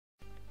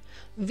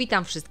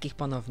Witam wszystkich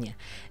ponownie.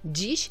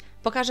 Dziś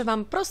pokażę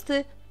Wam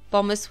prosty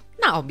pomysł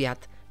na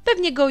obiad.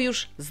 Pewnie go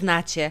już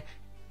znacie.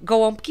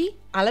 Gołąbki,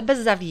 ale bez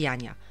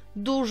zawijania.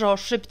 Dużo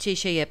szybciej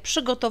się je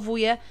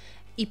przygotowuje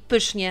i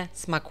pysznie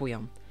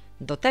smakują.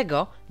 Do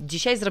tego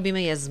dzisiaj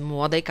zrobimy je z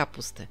młodej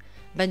kapusty.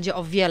 Będzie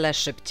o wiele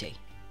szybciej.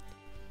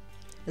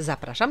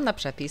 Zapraszam na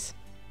przepis.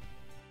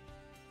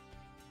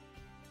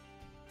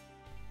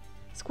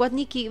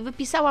 Składniki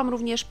wypisałam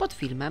również pod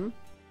filmem.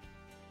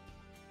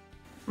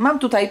 Mam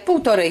tutaj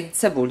półtorej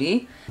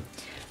cebuli,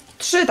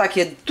 3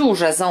 takie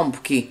duże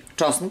ząbki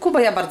czosnku, bo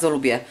ja bardzo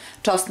lubię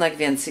czosnek,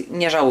 więc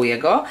nie żałuję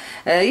go.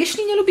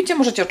 Jeśli nie lubicie,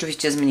 możecie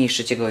oczywiście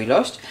zmniejszyć jego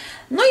ilość.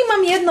 No i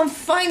mam jedną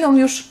fajną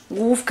już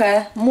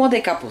główkę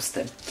młodej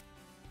kapusty.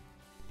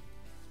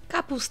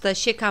 Kapustę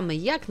siekamy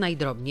jak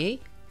najdrobniej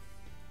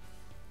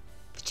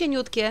w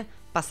cieniutkie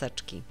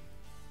paseczki.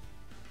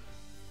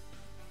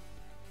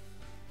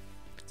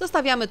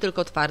 Zostawiamy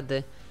tylko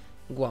twardy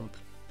głąb.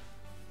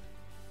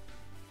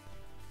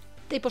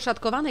 Tej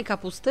poszatkowanej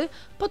kapusty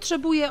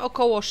potrzebuję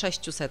około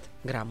 600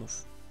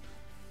 gramów.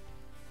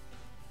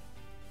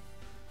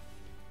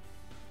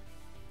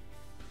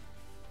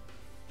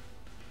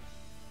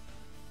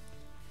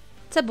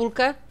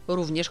 Cebulkę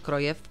również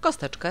kroję w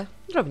kosteczkę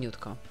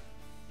drobniutko.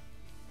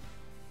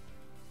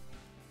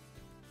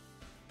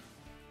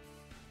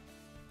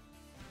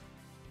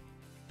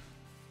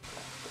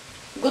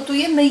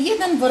 Gotujemy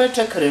jeden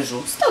woreczek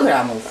ryżu, 100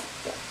 gramów.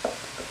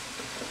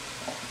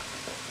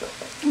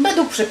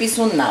 Według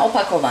przepisu na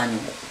opakowaniu.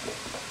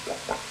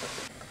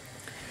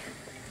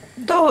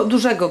 Do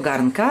dużego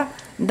garnka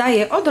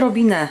daję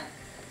odrobinę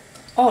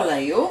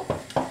oleju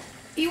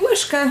i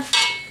łyżkę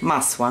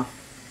masła.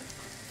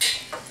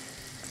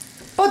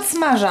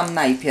 Podsmażam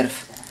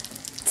najpierw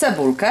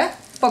cebulkę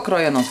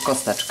pokrojoną w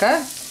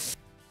kosteczkę.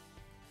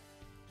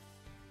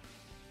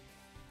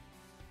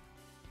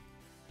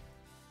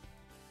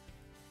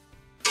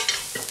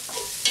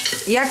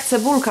 Jak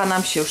cebulka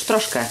nam się już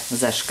troszkę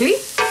zeszkli,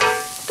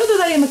 to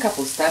dodajemy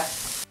kapustę.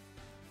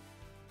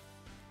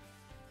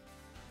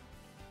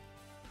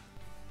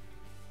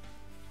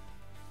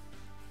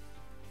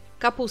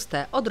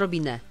 Kapustę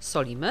odrobinę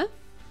solimy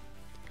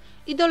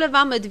i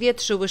dolewamy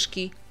 2-3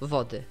 łyżki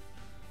wody.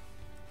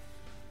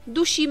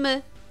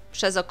 Dusimy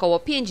przez około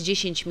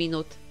 5-10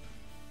 minut,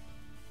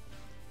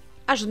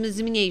 aż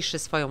zmniejszy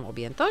swoją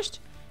objętość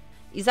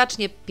i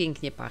zacznie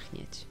pięknie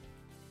pachnieć.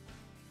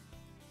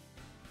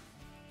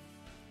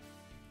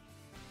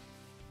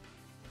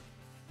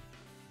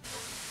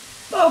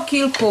 Po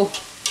kilku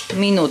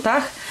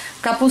minutach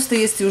kapusty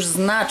jest już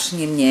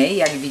znacznie mniej,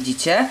 jak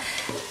widzicie.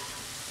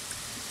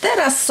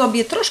 Teraz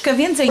sobie troszkę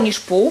więcej niż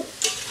pół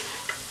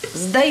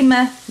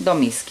zdejmę do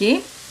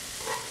miski.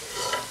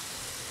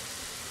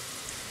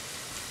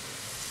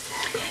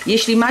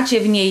 Jeśli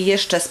macie w niej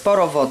jeszcze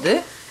sporo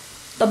wody,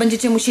 to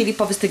będziecie musieli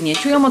po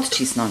wystygnięciu ją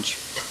odcisnąć.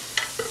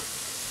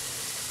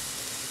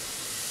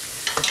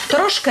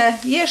 Troszkę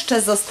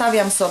jeszcze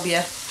zostawiam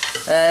sobie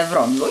w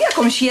rondlu,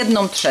 jakąś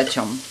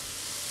 1/3.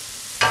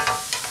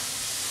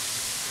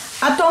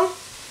 A tą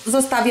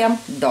zostawiam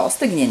do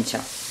stygnięcia.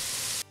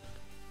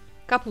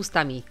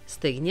 Kapusta mi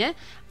stygnie,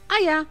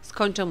 a ja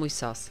skończę mój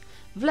sos.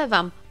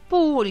 Wlewam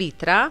pół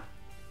litra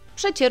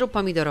przecieru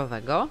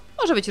pomidorowego,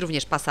 może być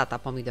również pasata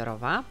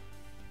pomidorowa.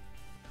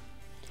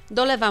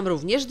 Dolewam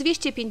również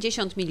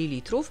 250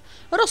 ml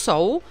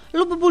rosołu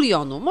lub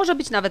bulionu, może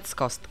być nawet z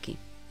kostki,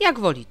 jak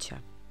wolicie.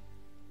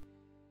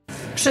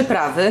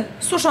 Przyprawy,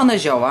 suszone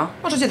zioła,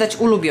 możecie dać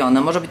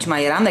ulubione, może być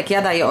majeranek,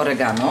 ja daję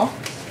oregano,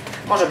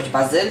 może być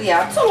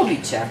bazylia, co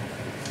lubicie.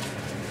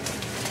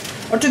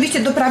 Oczywiście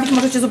doprawić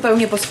możecie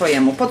zupełnie po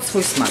swojemu, pod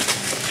swój smak.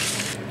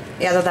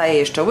 Ja dodaję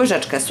jeszcze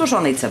łyżeczkę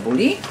suszonej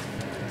cebuli,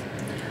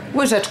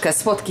 łyżeczkę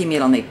słodkiej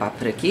mielonej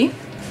papryki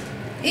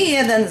i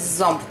 1 z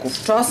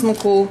ząbków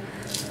czosnku,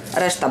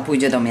 reszta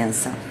pójdzie do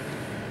mięsa.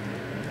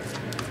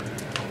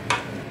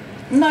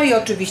 No i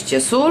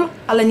oczywiście sól,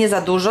 ale nie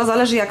za dużo,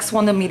 zależy jak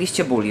słony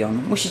mieliście bulion.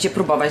 Musicie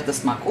próbować do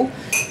smaku.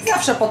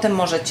 Zawsze potem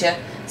możecie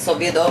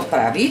sobie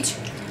doprawić.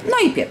 No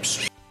i pieprz.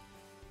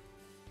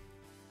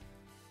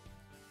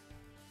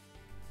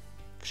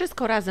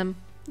 Wszystko razem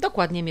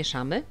dokładnie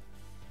mieszamy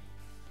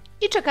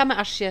i czekamy,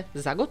 aż się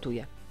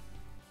zagotuje.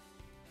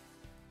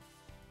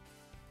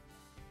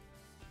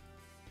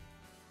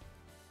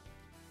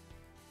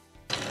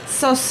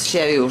 Sos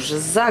się już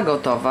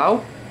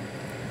zagotował.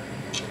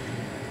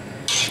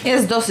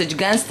 Jest dosyć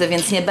gęsty,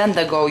 więc nie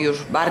będę go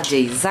już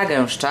bardziej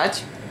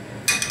zagęszczać.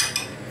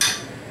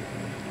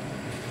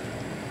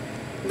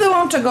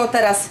 Wyłączę go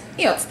teraz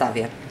i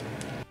odstawię.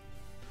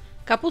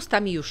 Kapusta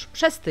mi już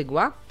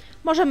przestygła,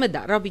 możemy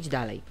robić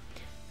dalej.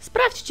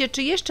 Sprawdźcie,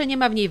 czy jeszcze nie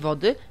ma w niej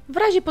wody, w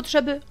razie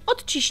potrzeby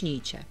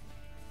odciśnijcie.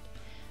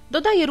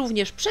 Dodaję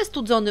również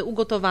przestudzony,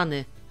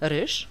 ugotowany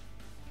ryż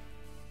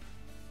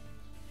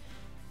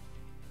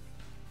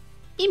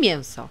i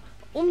mięso.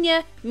 U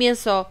mnie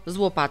mięso z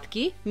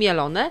łopatki,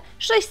 mielone,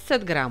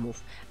 600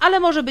 gramów, ale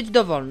może być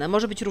dowolne,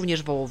 może być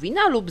również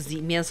wołowina lub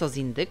mięso z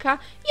indyka,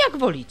 jak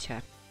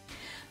wolicie.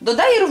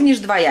 Dodaję również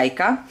 2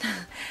 jajka.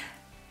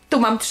 Tu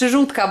mam 3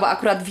 żółtka, bo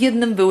akurat w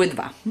jednym były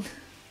 2.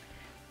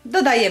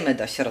 Dodajemy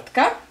do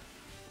środka.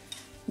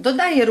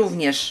 Dodaję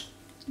również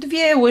 2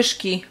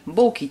 łyżki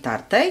bułki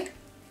tartej.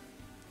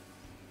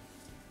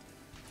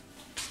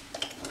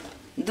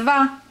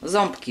 2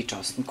 ząbki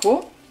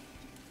czosnku.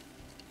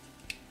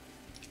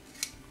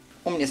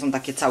 U mnie są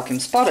takie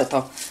całkiem spore,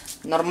 to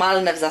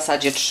normalne w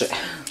zasadzie 3.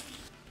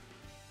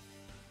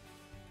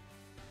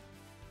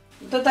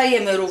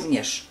 Dodajemy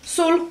również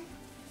sól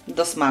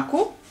do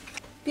smaku,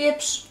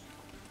 pieprz,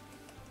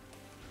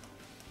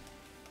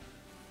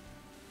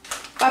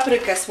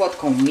 paprykę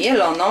słodką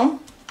mieloną,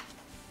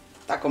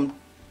 taką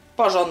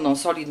porządną,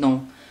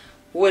 solidną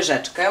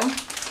łyżeczkę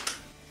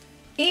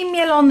i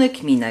mielony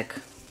kminek.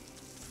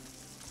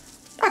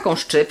 Taką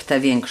szczyptę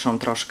większą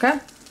troszkę.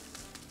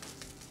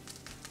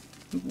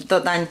 Do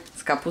dań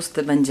z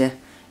kapusty będzie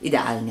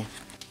idealnie.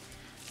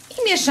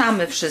 I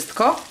mieszamy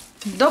wszystko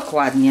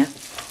dokładnie,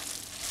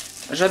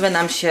 żeby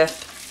nam się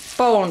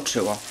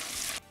połączyło.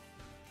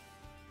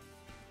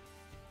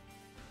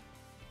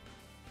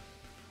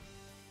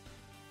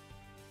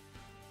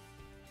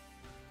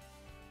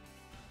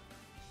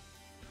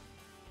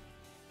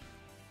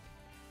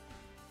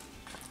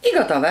 I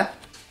gotowe.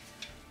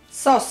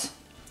 Sos,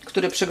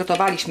 który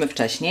przygotowaliśmy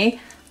wcześniej,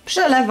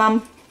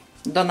 przelewam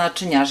do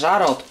naczynia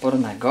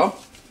żaroodpornego.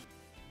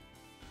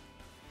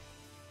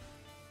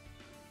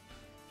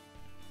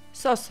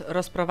 Sos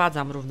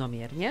rozprowadzam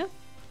równomiernie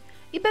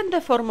i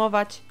będę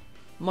formować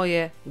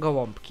moje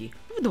gołąbki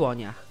w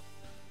dłoniach.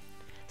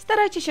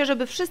 Starajcie się,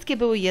 żeby wszystkie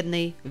były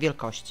jednej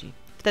wielkości.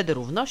 Wtedy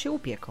równo się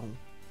upieką.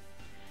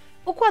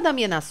 Układam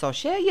je na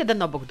sosie,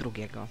 jeden obok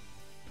drugiego.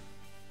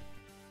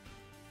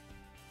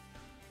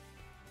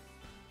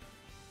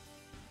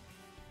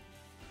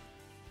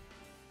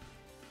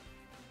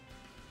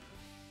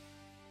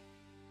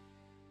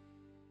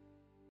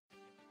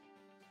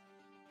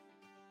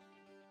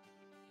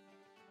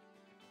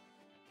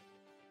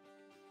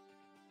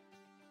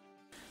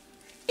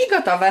 I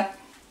gotowe.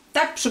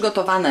 Tak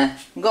przygotowane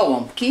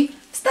gołąbki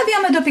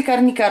wstawiamy do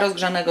piekarnika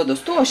rozgrzanego do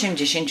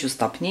 180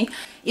 stopni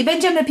i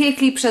będziemy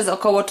piekli przez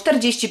około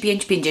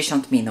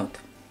 45-50 minut.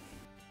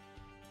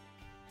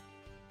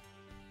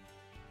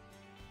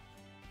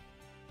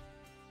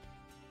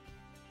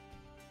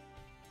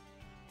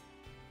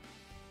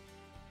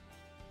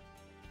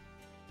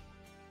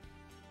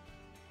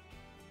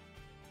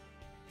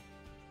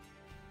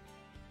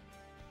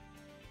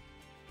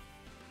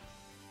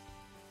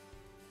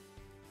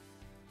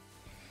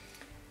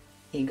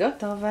 I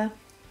gotowe.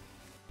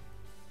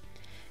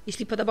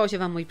 Jeśli podobał się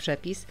Wam mój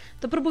przepis,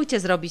 to próbujcie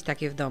zrobić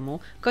takie w domu.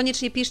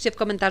 Koniecznie piszcie w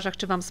komentarzach,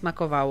 czy Wam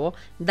smakowało.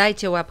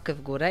 Dajcie łapkę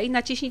w górę i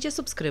naciśnijcie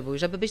subskrybuj,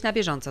 żeby być na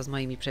bieżąco z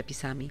moimi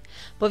przepisami.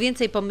 Po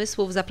więcej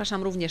pomysłów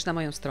zapraszam również na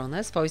moją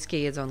stronę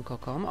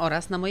swojskiejedzonko.com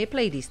oraz na moje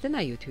playlisty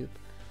na YouTube.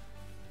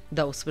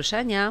 Do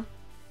usłyszenia!